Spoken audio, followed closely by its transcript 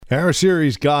Our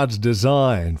series, God's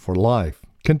Design for Life,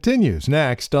 continues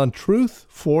next on Truth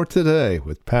for Today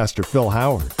with Pastor Phil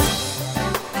Howard.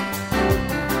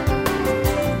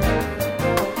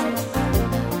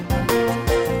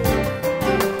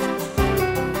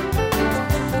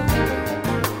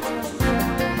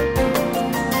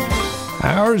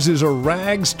 Ours is a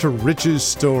rags to riches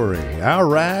story. Our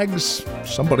rags,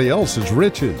 somebody else's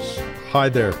riches. Hi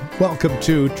there. Welcome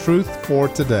to Truth for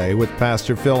Today with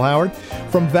Pastor Phil Howard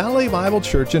from Valley Bible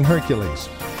Church in Hercules.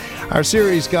 Our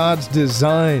series, God's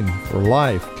Design for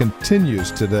Life,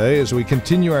 continues today as we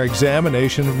continue our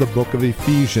examination of the book of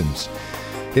Ephesians.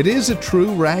 It is a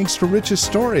true rags to riches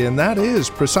story, and that is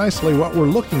precisely what we're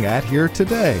looking at here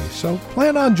today. So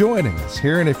plan on joining us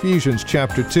here in Ephesians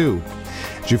chapter 2.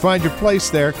 As you find your place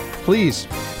there, please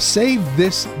save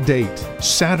this date,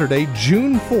 Saturday,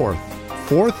 June 4th,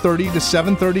 4:30 to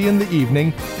 7:30 in the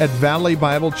evening at Valley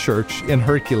Bible Church in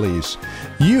Hercules.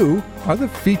 You are the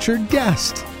featured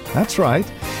guest. That's right.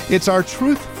 It's our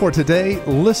Truth for Today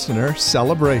listener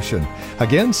celebration.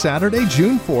 Again, Saturday,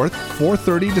 June 4th,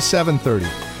 4:30 to 7:30.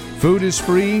 Food is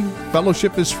free,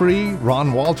 fellowship is free,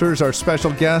 Ron Walters, our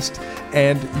special guest,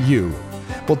 and you.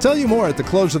 We'll tell you more at the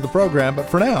close of the program, but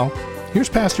for now, here's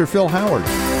Pastor Phil Howard.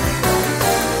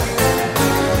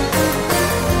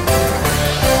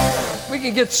 We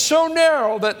can get so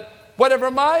narrow that whatever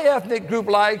my ethnic group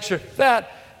likes or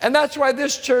that, and that's why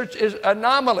this church is an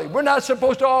anomaly. We're not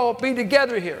supposed to all be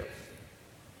together here.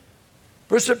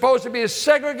 We're supposed to be as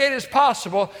segregated as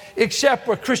possible, except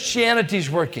where Christianity is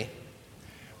working.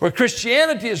 Where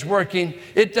Christianity is working,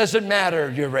 it doesn't matter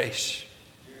your race.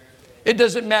 It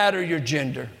doesn't matter your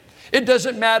gender. It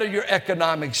doesn't matter your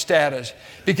economic status,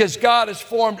 because God has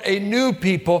formed a new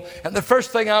people. And the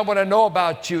first thing I want to know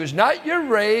about you is not your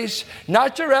race,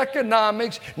 not your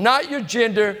economics, not your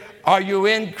gender. Are you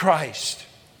in Christ?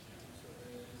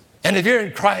 And if you're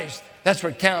in Christ, that's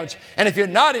what counts. And if you're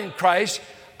not in Christ,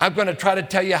 I'm going to try to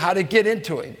tell you how to get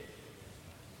into Him.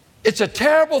 It's a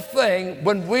terrible thing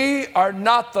when we are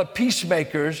not the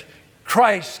peacemakers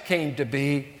Christ came to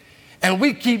be, and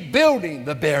we keep building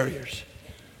the barriers.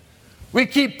 We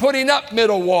keep putting up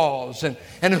middle walls and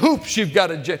hoops you got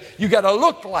to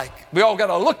look like. We all got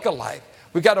to look alike.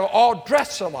 We got to all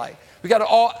dress alike. We got to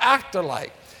all act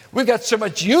alike. We got so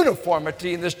much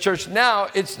uniformity in this church now,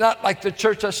 it's not like the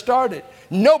church I started.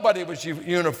 Nobody was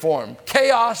uniform.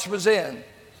 Chaos was in.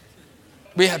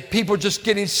 We had people just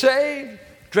getting saved,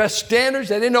 dress standards.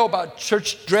 They didn't know about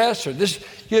church dress or this,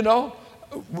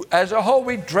 As a whole,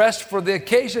 we dressed for the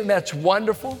occasion. That's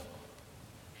wonderful.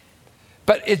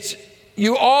 But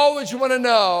you always want to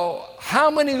know, how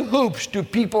many hoops do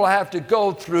people have to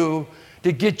go through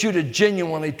to get you to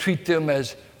genuinely treat them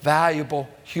as valuable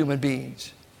human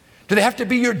beings? Do they have to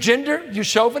be your gender, you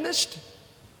chauvinist?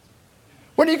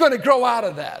 When are you going to grow out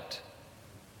of that?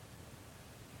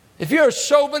 If you're a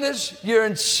chauvinist, you're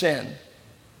in sin.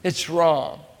 It's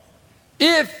wrong.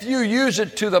 If you use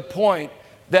it to the point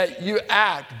that you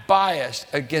act biased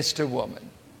against a woman.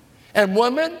 And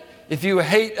women, if you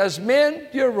hate us men,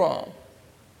 you're wrong.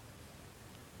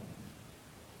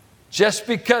 Just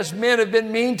because men have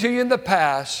been mean to you in the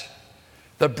past,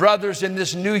 the brothers in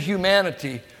this new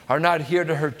humanity are not here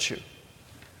to hurt you.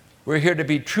 We're here to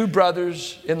be true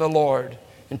brothers in the Lord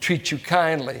and treat you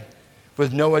kindly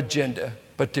with no agenda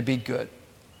but to be good.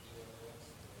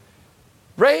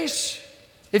 Race,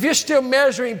 if you're still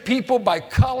measuring people by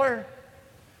color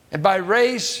and by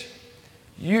race,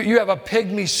 you have a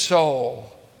pygmy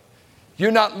soul.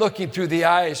 You're not looking through the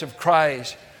eyes of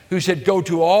Christ, who said, go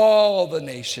to all the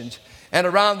nations. And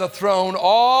around the throne,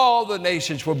 all the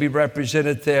nations will be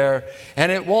represented there. And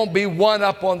it won't be one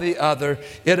up on the other.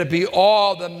 It'll be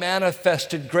all the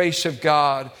manifested grace of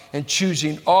God in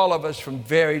choosing all of us from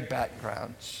varied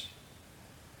backgrounds.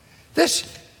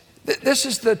 This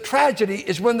is the tragedy,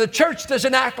 is when the church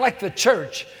doesn't act like the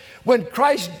church. When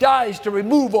Christ dies to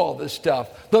remove all this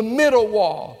stuff, the middle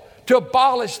wall, to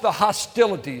abolish the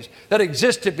hostilities that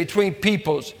existed between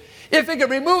peoples. If He can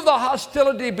remove the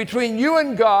hostility between you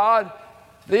and God,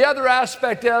 the other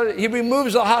aspect of it, He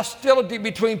removes the hostility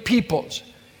between peoples.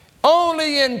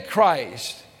 Only in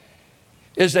Christ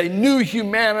is a new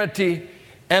humanity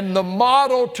and the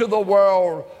model to the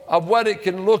world of what it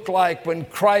can look like when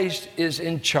Christ is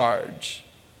in charge.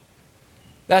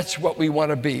 That's what we want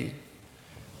to be.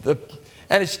 And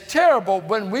it's terrible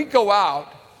when we go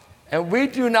out and we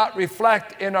do not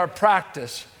reflect in our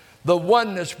practice the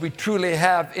oneness we truly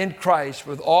have in Christ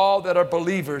with all that are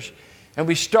believers, and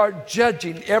we start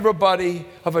judging everybody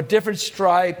of a different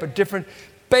stripe, I'm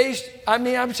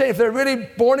saying if they're really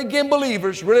born again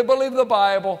believers, really believe the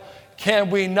Bible, can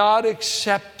we not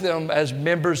accept them as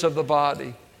members of the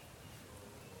body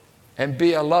and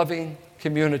be a loving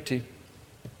community?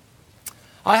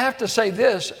 I have to say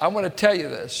this. I want to tell you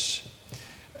this.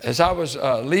 As I was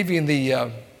leaving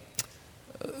the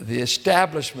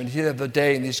establishment here the other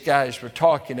day, and these guys were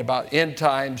talking about end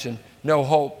times and no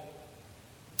hope,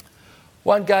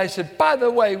 one guy said, by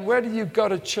the way, where do you go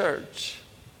to church?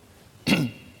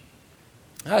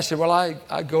 I said, well,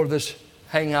 I go to this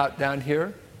hangout down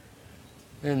here,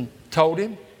 and told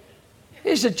him.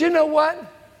 He said, you know what?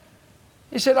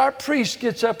 He said, our priest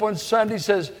gets up on Sunday and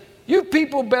says, you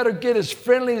people better get as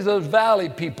friendly as those valley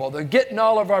people. They're getting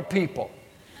all of our people.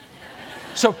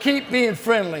 So keep being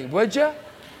friendly, would you?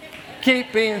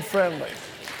 Keep being friendly.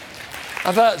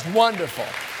 I thought it's wonderful.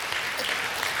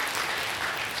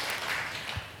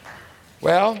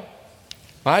 Well,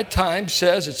 my time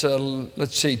says it's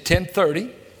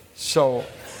 10:30, so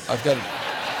I've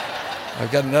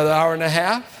got another hour and a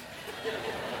half.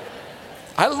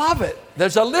 I love it.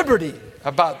 There's a liberty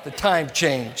about the time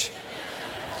change.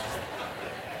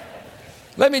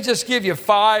 Let me just give you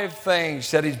 5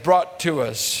 things that he's brought to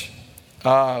us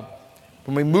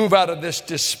when we move out of this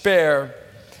despair.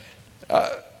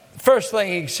 First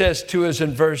thing he says to us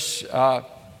in verse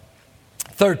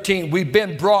 13, we've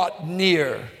been brought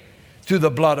near through the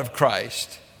blood of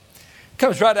Christ. It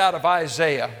comes right out of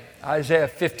Isaiah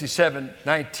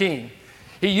 57:19.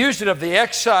 He used it of the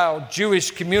exiled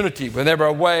Jewish community. When they were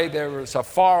away, there was a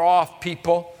far-off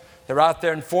people. They were out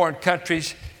there in foreign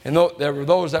countries, and there were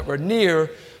those that were near.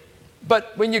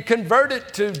 But when you convert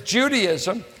it to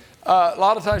Judaism, a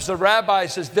lot of times the rabbi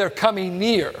says they're coming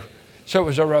near. So it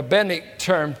was a rabbinic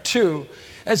term too.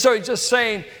 And so he's just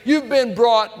saying, you've been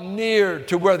brought near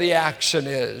to where the action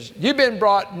is. You've been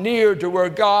brought near to where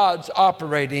God's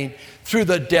operating through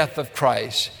the death of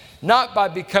Christ. Not by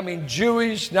becoming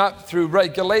Jewish, not through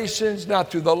regulations, not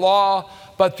through the law,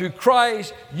 but through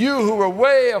Christ. You who were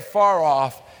way afar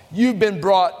off, you've been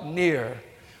brought near.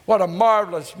 What a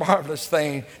marvelous, marvelous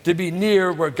thing to be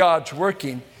near where God's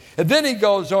working. And then he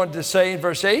goes on to say in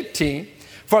verse 18,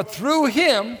 for through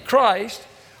him, Christ,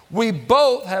 we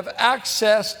both have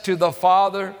access to the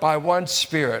Father by one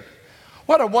Spirit.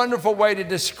 What a wonderful way to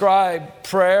describe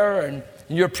prayer and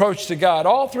your approach to God.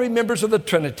 All 3 members of the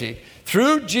Trinity,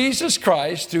 through Jesus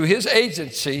Christ, through his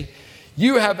agency,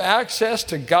 you have access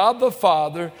to God the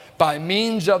Father by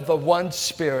means of the one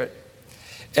Spirit.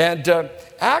 And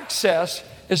access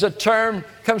is a term,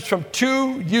 comes from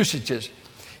 2 usages.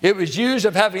 It was used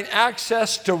of having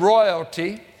access to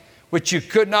royalty, which you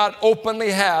could not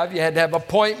openly have. You had to have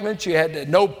appointments, you had to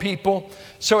know people.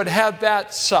 So it had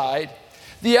that side.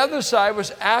 The other side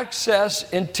was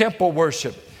access in temple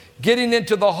worship, getting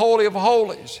into the Holy of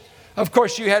Holies. Of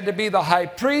course, you had to be the high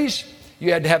priest,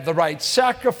 you had to have the right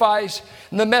sacrifice,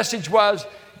 and the message was,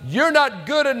 you're not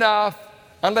good enough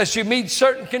unless you meet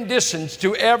certain conditions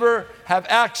to ever have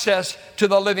access to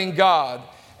the living God.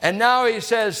 And now he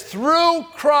says, through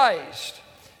Christ,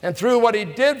 and through what he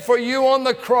did for you on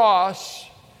the cross,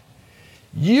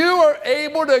 you are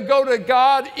able to go to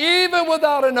God even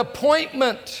without an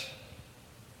appointment.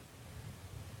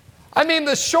 I mean,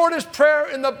 the shortest prayer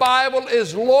in the Bible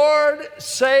is, Lord,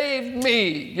 save me.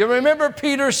 You remember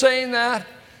Peter saying that?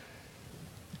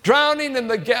 Drowning in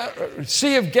the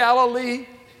Sea of Galilee.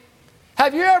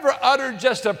 Have you ever uttered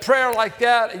just a prayer like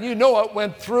that and you know it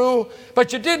went through,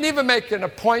 but you didn't even make an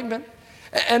appointment?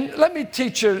 And let me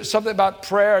teach you something about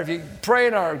prayer. If you pray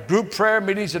in our group prayer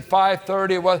meetings at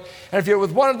 5:30, and if you're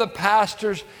with one of the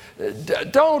pastors,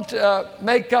 don't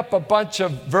make up a bunch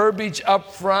of verbiage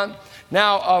up front.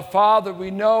 Now, Father,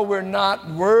 we know we're not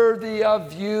worthy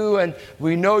of you, and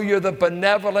we know you're the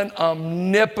benevolent,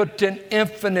 omnipotent,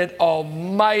 infinite,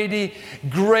 almighty,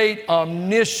 great,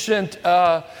 omniscient,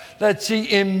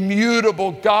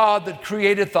 immutable God that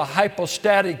created the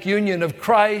hypostatic union of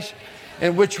Christ,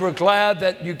 in which we're glad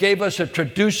that you gave us a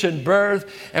traducian birth,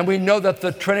 and we know that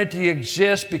the Trinity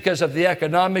exists because of the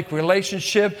economic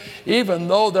relationship, even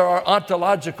though there are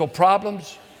ontological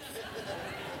problems.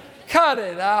 Cut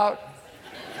it out.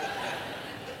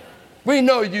 We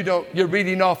know you're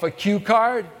reading off a cue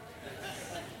card.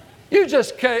 You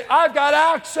just can't. I've got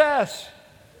access.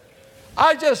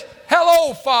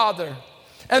 Hello, Father.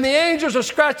 And the angels are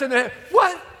scratching their head.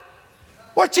 What?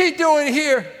 What's he doing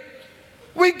here?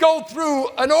 We go through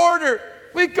an order.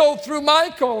 We go through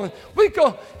Michael.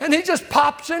 And he just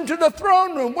pops into the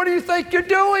throne room. What do you think you're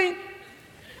doing?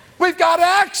 We've got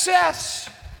access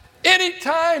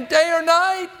anytime, day or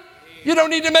night. You don't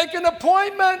need to make an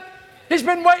appointment. He's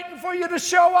been waiting for you to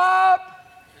show up.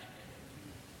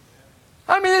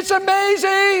 I mean, it's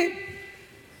amazing.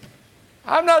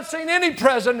 I've not seen any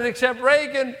president except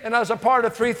Reagan, and I was a part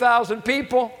of 3,000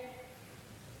 people.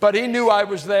 But he knew I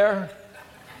was there.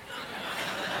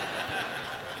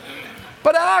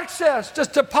 But access,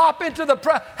 just to pop into the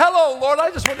hello, Lord,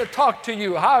 I just want to talk to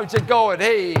you. How's it going?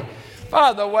 Hey,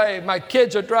 by the way, my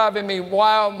kids are driving me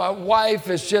wild. My wife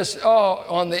is just,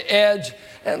 on the edge.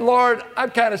 And Lord, I'm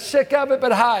kind of sick of it,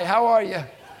 but hi, how are you?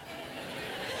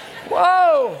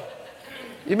 Whoa.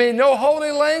 You mean no holy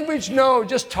language? No,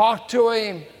 just talk to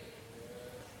him.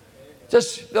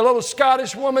 Just the little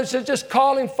Scottish woman said, just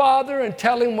call him Father and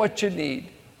tell him what you need.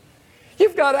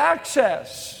 You've got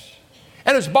access.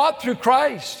 And it's bought through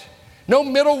Christ. No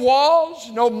middle walls,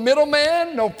 no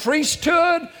middleman, no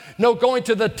priesthood, no going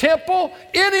to the temple.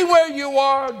 Anywhere you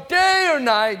are, day or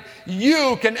night,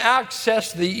 you can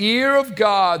access the ear of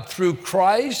God through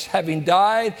Christ having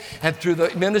died and through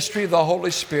the ministry of the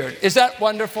Holy Spirit. Is that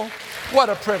wonderful? What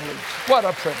a privilege. What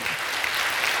a privilege.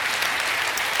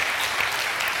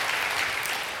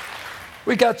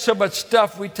 We got so much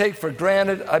stuff we take for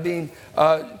granted. I mean,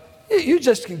 you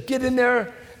just can get in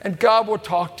there and God will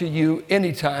talk to you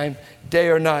anytime, day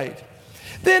or night.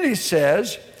 Then he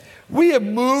says, we have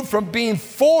moved from being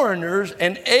foreigners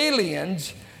and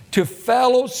aliens to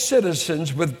fellow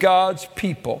citizens with God's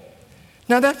people.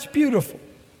 Now that's beautiful.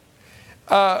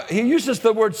 He uses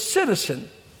the word citizen.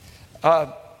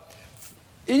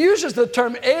 He uses the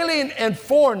term alien and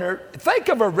foreigner. Think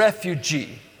of a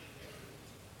refugee.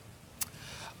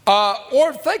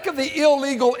 Or think of the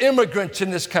illegal immigrants in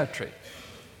this country.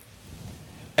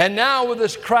 And now with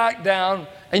this crackdown,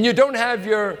 and you don't have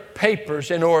your papers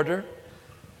in order,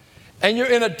 and you're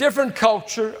in a different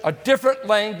culture, a different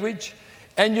language,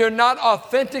 and you're not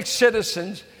authentic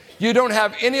citizens, you don't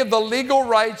have any of the legal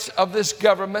rights of this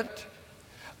government,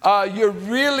 you're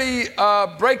really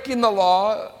breaking the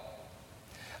law.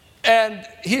 And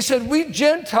he said, we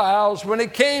Gentiles, when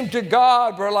it came to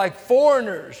God, were like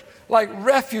foreigners, like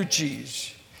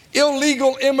refugees,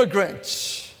 illegal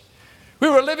immigrants. We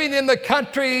were living in the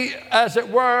country, as it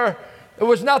were. It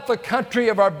was not the country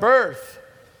of our birth,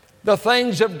 the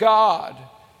things of God,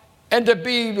 and to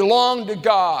belong to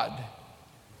God.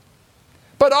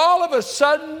 But all of a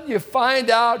sudden, you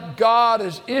find out God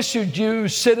has issued you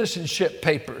citizenship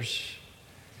papers.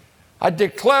 I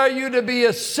declare you to be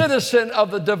a citizen of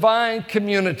the divine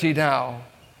community now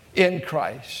in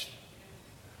Christ.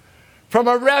 From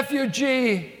a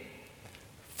refugee,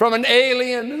 from an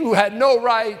alien who had no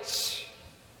rights.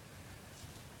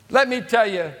 Let me tell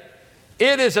you,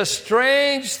 it is a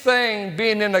strange thing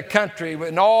being in a country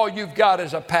when all you've got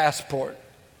is a passport.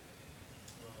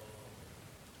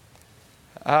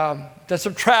 Did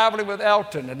some traveling with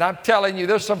Elton, and I'm telling you,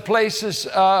 there's some places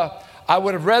I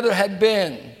would have rather had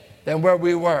been than where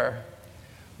we were.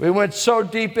 We went so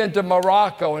deep into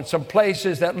Morocco and some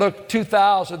places that looked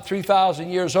 2,000, 3,000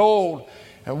 years old,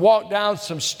 and walked down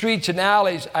some streets and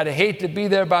alleys. I'd hate to be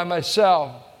there by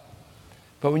myself.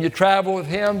 But when you travel with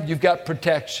him, you've got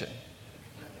protection.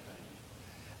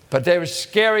 But they were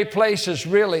scary places,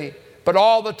 really. But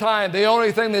all the time, the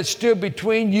only thing that stood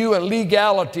between you and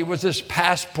legality was this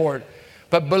passport.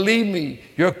 But believe me,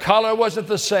 your color wasn't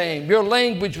the same. Your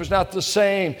language was not the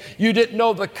same. You didn't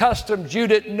know the customs. You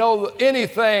didn't know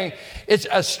anything. It's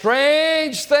a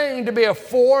strange thing to be a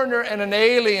foreigner and an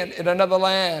alien in another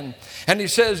land. And he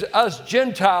says, us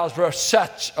Gentiles were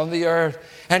such on the earth.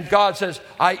 And God says,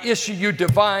 I issue you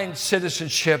divine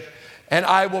citizenship, and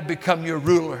I will become your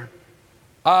ruler.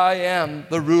 I am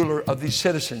the ruler of these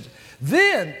citizens.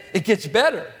 Then it gets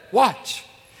better. Watch.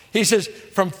 He says,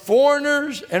 from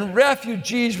foreigners and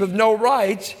refugees with no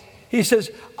rights, he says,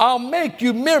 I'll make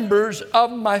you members of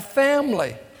my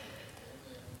family,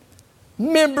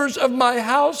 members of my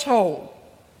household.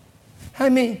 I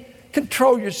mean,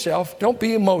 control yourself. Don't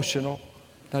be emotional.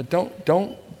 Now,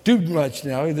 don't do much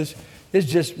now. This is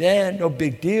just, no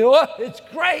big deal. Oh, it's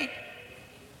great.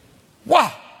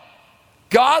 Wow.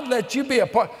 God let you be a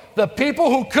part. The people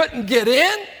who couldn't get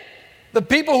in, the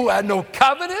people who had no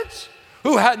covenants,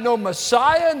 who had no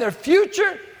Messiah in their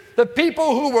future, the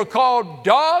people who were called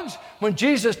dogs, when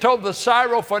Jesus told the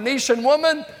Syrophoenician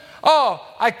woman,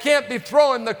 I can't be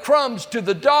throwing the crumbs to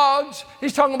the dogs.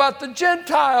 He's talking about the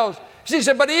Gentiles. She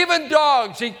said, but even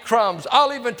dogs eat crumbs.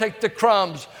 I'll even take the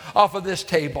crumbs off of this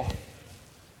table.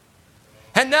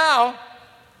 And now,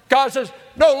 God says,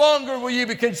 no longer will you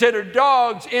be considered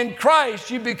dogs. In Christ,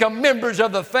 you become members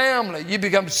of the family. You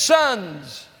become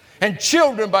sons and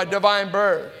children by divine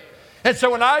birth. And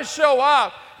so when I show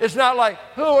up It's not like,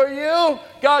 who are you?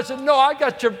 God said, no, I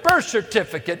got your birth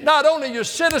certificate, not only your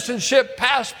citizenship,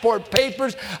 passport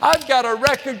papers. I've got a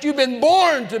record. You've been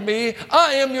born to me.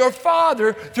 I am your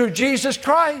Father through Jesus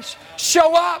Christ.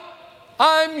 Show up.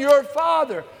 I'm your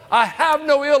Father. I have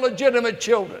no illegitimate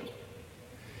children.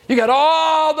 You got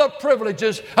all the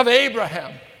privileges of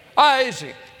Abraham,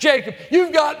 Isaac, Jacob.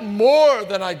 You've got more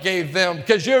than I gave them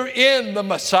because you're in the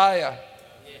Messiah.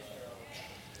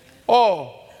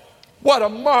 Oh, what a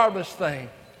marvelous thing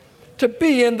to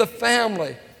be in the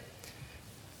family.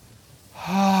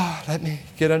 Let me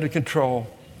get under control.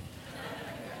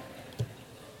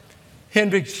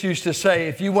 Hendricks used to say,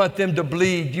 if you want them to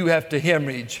bleed, you have to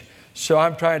hemorrhage. So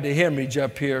I'm trying to hemorrhage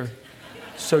up here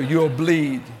so you'll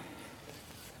bleed.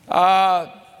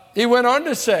 He went on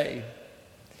to say,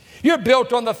 you're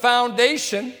built on the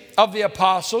foundation of the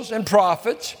apostles and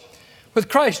prophets with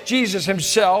Christ Jesus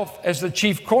himself as the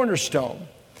chief cornerstone.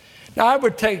 Now, I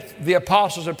would take the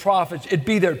apostles and prophets, it'd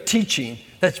be their teaching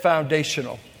that's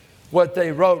foundational. What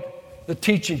they wrote, the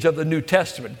teachings of the New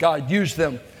Testament. God used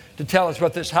them to tell us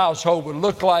what this household would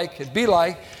look like, it'd be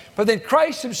like. But then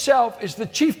Christ himself is the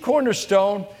chief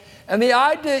cornerstone. And the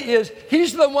idea is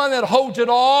he's the one that holds it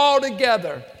all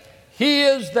together. He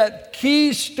is that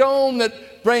keystone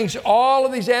that brings all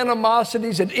of these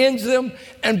animosities and ends them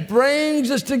and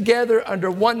brings us together under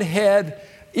one head,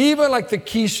 even like the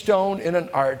keystone in an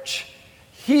arch.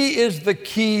 He is the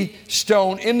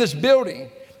keystone in this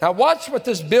building. Now watch what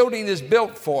this building is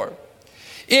built for.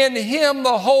 In him,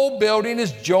 the whole building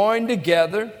is joined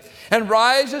together and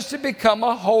rises to become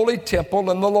a holy temple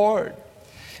in the Lord.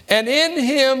 And in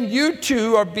him, you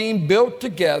two are being built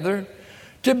together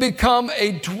to become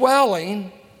a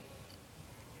dwelling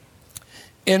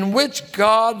in which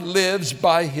God lives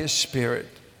by his Spirit.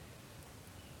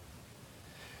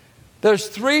 There's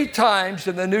 3 times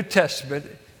in the New Testament,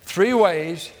 3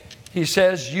 ways, he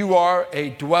says you are a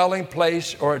dwelling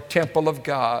place or a temple of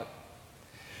God.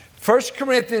 1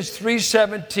 Corinthians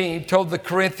 3:17 told the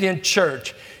Corinthian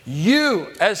church, you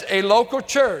as a local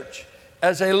church,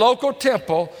 as a local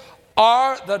temple,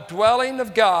 are the dwelling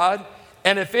of God.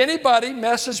 And if anybody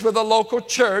messes with a local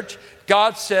church,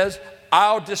 God says,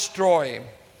 I'll destroy him.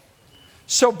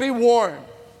 So be warned.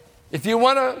 If you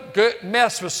want to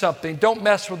mess with something, don't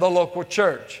mess with the local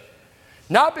church.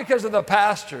 Not because of the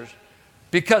pastors,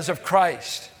 because of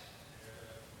Christ.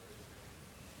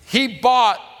 He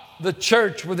bought the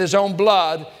church with his own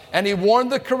blood, and he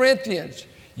warned the Corinthians,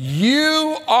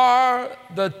 you are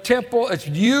the temple, it's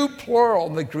you plural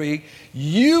in the Greek,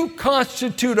 you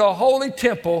constitute a holy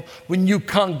temple when you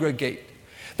congregate.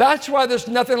 That's why there's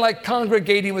nothing like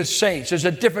congregating with saints. There's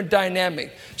a different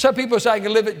dynamic. Some people say I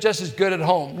can live it just as good at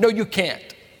home. No, you can't.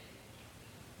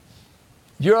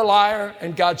 You're a liar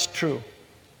and God's true.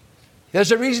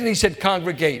 There's a reason he said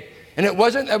congregate. And it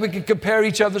wasn't that we could compare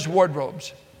each other's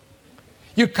wardrobes.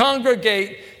 You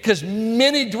congregate because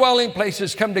many dwelling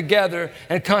places come together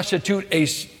and constitute a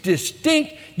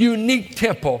distinct, unique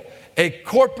temple, a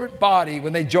corporate body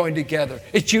when they join together.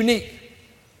 It's unique.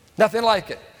 Nothing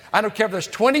like it. I don't care if there's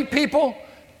 20 people,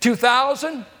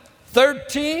 2,000,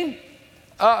 13,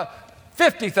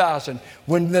 50,000.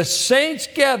 When the saints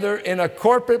gather in a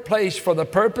corporate place for the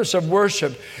purpose of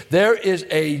worship, there is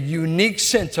a unique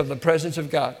sense of the presence of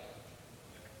God.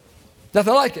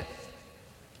 Nothing like it.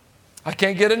 I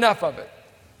can't get enough of it.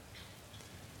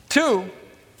 2,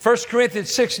 1 Corinthians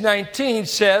 6:19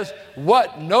 says,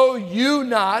 what, know you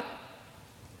not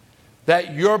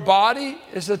that your body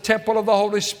is the temple of the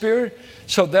Holy Spirit?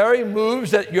 So there he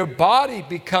moves that your body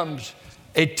becomes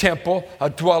a temple, a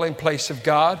dwelling place of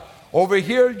God. Over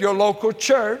here, your local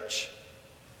church.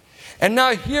 And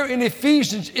now here in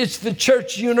Ephesians, it's the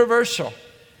church universal.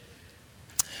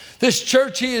 This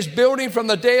church he is building from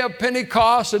the day of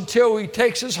Pentecost until he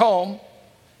takes us home.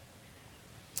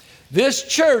 This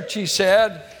church, he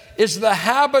said, is the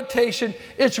habitation.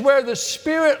 It's where the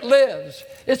Spirit lives.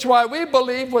 It's why we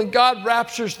believe when God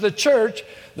raptures the church,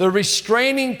 the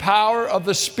restraining power of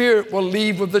the Spirit will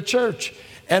leave with the church.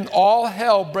 And all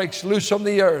hell breaks loose on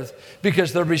the earth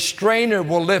because the restrainer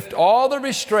will lift all the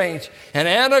restraints, and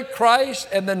Antichrist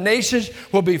and the nations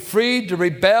will be freed to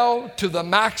rebel to the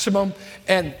maximum,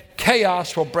 and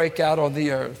chaos will break out on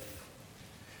the earth.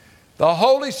 The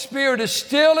Holy Spirit is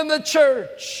still in the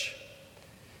church.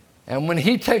 And when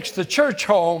he takes the church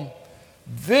home,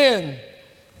 then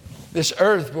this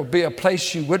earth will be a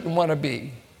place you wouldn't want to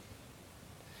be.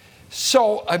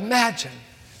 So imagine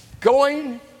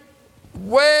going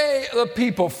way the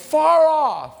people far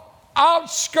off,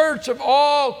 outskirts of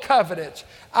all covenants,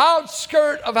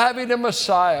 outskirt of having a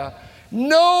Messiah,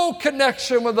 no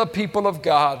connection with the people of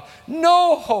God,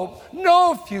 no hope,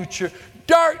 no future,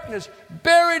 darkness,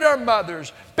 buried our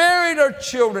mothers, buried our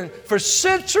children for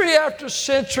century after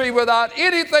century without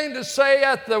anything to say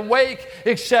at the wake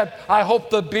except, I hope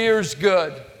the beer's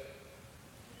good.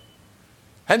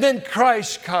 And then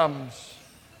Christ comes.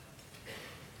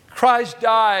 Christ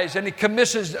dies, and he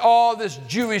commissions all this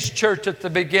Jewish church at the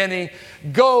beginning.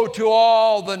 Go to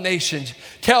all the nations.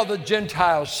 Tell the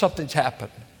Gentiles something's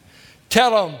happened.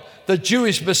 Tell them the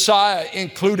Jewish Messiah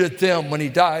included them when he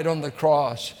died on the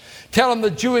cross. Tell them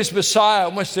the Jewish Messiah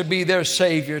wants to be their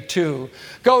Savior too.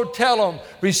 Go tell them,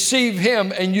 receive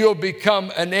him and you'll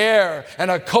become an heir and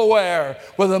a co-heir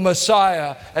with the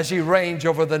Messiah as he reigns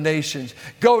over the nations.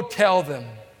 Go tell them.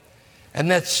 And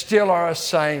that's still our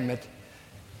assignment,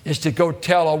 is to go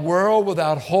tell a world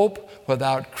without hope,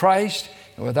 without Christ,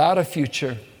 and without a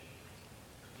future.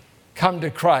 Come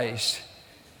to Christ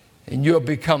and you'll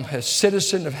become a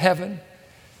citizen of heaven,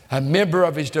 a member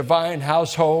of his divine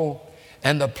household,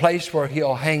 and the place where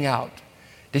he'll hang out.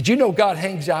 Did you know God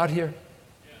hangs out here?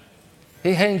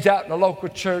 He hangs out in a local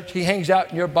church. He hangs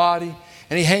out in your body.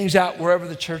 And he hangs out wherever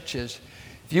the church is.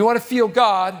 If you want to feel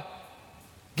God,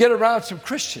 get around some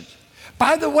Christians.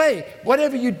 By the way,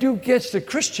 whatever you do against a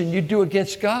Christian, you do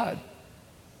against God.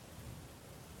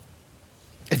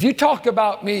 If you talk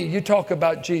about me, you talk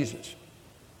about Jesus.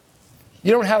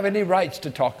 You don't have any rights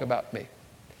to talk about me.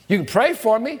 You can pray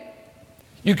for me.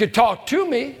 You can talk to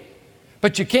me.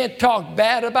 But you can't talk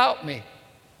bad about me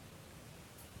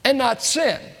and not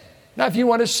sin. Now, if you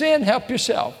want to sin, help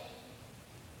yourself.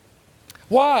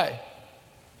 Why?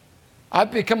 I've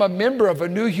become a member of a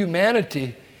new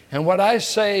humanity, and what I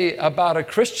say about a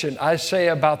Christian, I say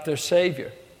about their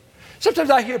Savior.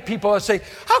 Sometimes I hear people say,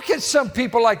 how can some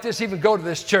people like this even go to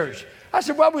this church? I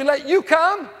said, well, we let you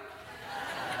come.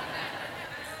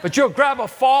 But you'll grab a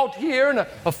fault here and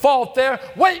a fault there.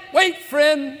 Wait,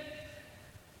 friend.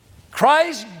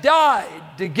 Christ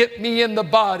died to get me in the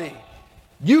body.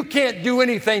 You can't do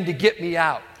anything to get me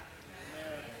out.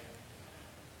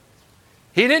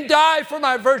 He didn't die for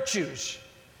my virtues.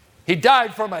 He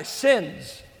died for my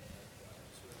sins.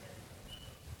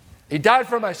 He died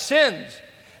for my sins.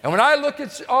 And when I look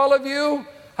at all of you,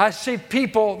 I see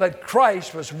people that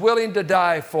Christ was willing to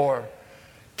die for,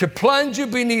 to plunge you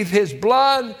beneath his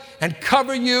blood and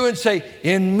cover you and say,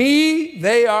 in me,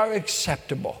 they are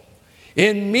acceptable.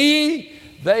 In me,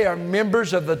 they are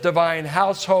members of the divine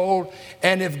household.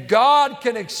 And if God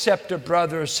can accept a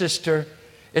brother or sister,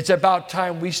 it's about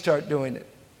time we start doing it.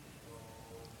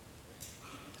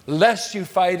 Lest you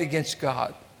fight against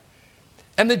God.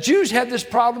 And the Jews had this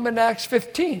problem in Acts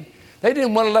 15. They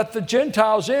didn't want to let the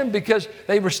Gentiles in because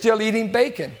they were still eating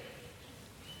bacon.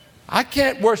 I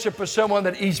can't worship with someone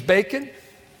that eats bacon.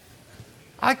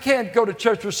 I can't go to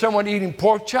church with someone eating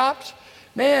pork chops.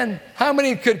 Man, how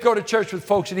many could go to church with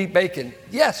folks that eat bacon?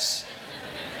 Yes.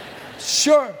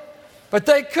 Sure. But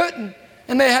they couldn't.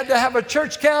 And they had to have a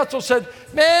church council said,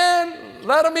 man,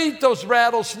 let them eat those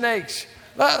rattlesnakes.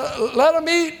 Let them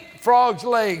eat frogs'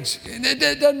 legs. It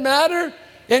doesn't matter.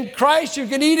 In Christ, you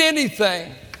can eat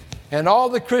anything. And all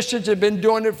the Christians have been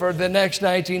doing it for the next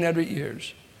 1900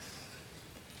 years.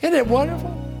 Isn't it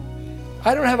wonderful?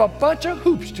 I don't have a bunch of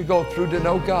hoops to go through to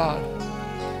know God.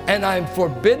 And I'm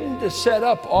forbidden to set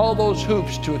up all those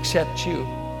hoops to accept you.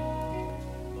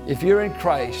 If you're in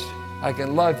Christ, I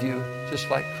can love you just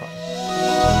like Christ.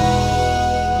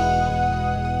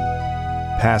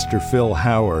 Pastor Phil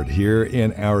Howard here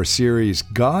in our series,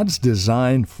 God's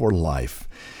Design for Life.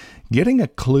 Getting a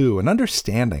clue, an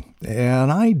understanding,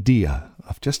 an idea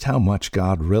of just how much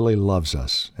God really loves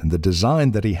us and the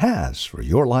design that he has for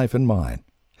your life and mine.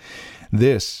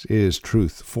 This is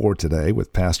Truth for Today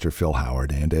with Pastor Phil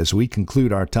Howard, and as we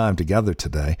conclude our time together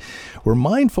today, we're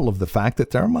mindful of the fact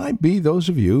that there might be those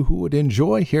of you who would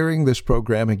enjoy hearing this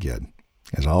program again.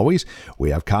 As always,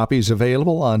 we have copies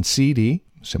available on CD.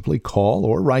 Simply call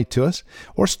or write to us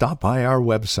or stop by our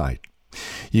website.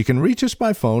 You can reach us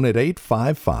by phone at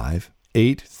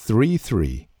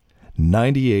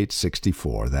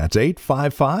 855-833-9864. That's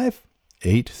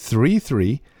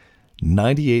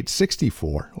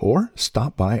 855-833-9864, or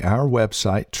stop by our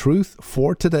website,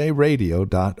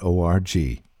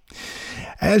 truthfortodayradio.org.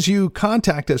 As you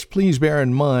contact us, please bear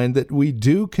in mind that we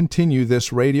do continue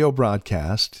this radio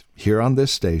broadcast here on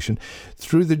this station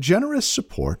through the generous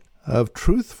support of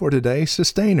Truth for Today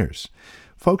sustainers,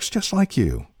 folks just like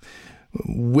you.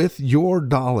 With your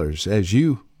dollars, as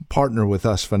you partner with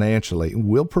us financially,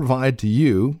 we'll provide to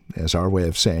you, as our way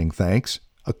of saying thanks,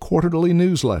 a quarterly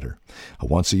newsletter, a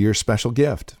once-a-year special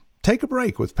gift, Take a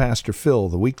Break with Pastor Phil,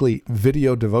 the weekly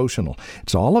video devotional.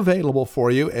 It's all available for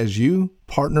you as you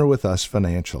partner with us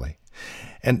financially.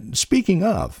 And speaking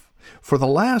of, for the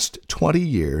last 20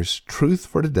 years, Truth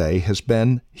for Today has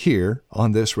been here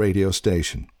on this radio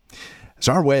station. It's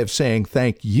our way of saying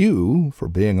thank you for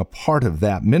being a part of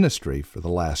that ministry for the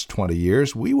last 20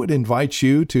 years. We would invite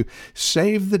you to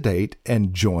save the date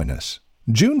and join us.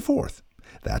 June 4th.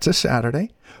 That's a Saturday,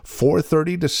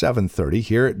 4:30 to 7:30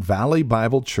 here at Valley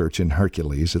Bible Church in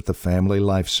Hercules at the Family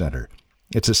Life Center.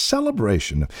 It's a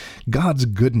celebration of God's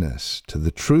goodness to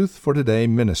the Truth for Today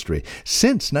ministry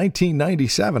since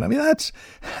 1997. I mean, that's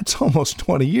almost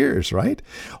 20 years, right?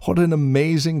 What an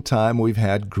amazing time we've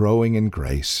had growing in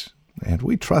grace. And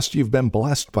we trust you've been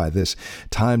blessed by this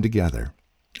time together.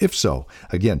 If so,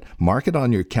 again, mark it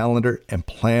on your calendar and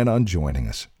plan on joining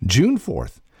us. June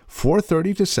 4th,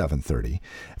 4:30 to 7:30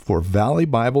 for Valley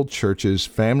Bible Church's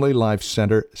Family Life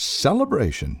Center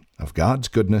celebration of God's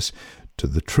goodness to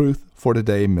the Truth for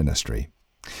Today ministry.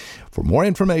 For more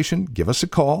information, give us a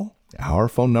call. Our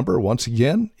phone number, once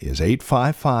again, is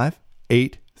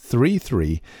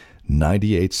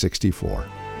 855-833-9864.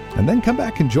 And then come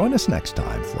back and join us next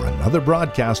time for another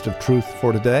broadcast of Truth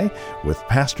for Today with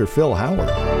Pastor Phil Howard.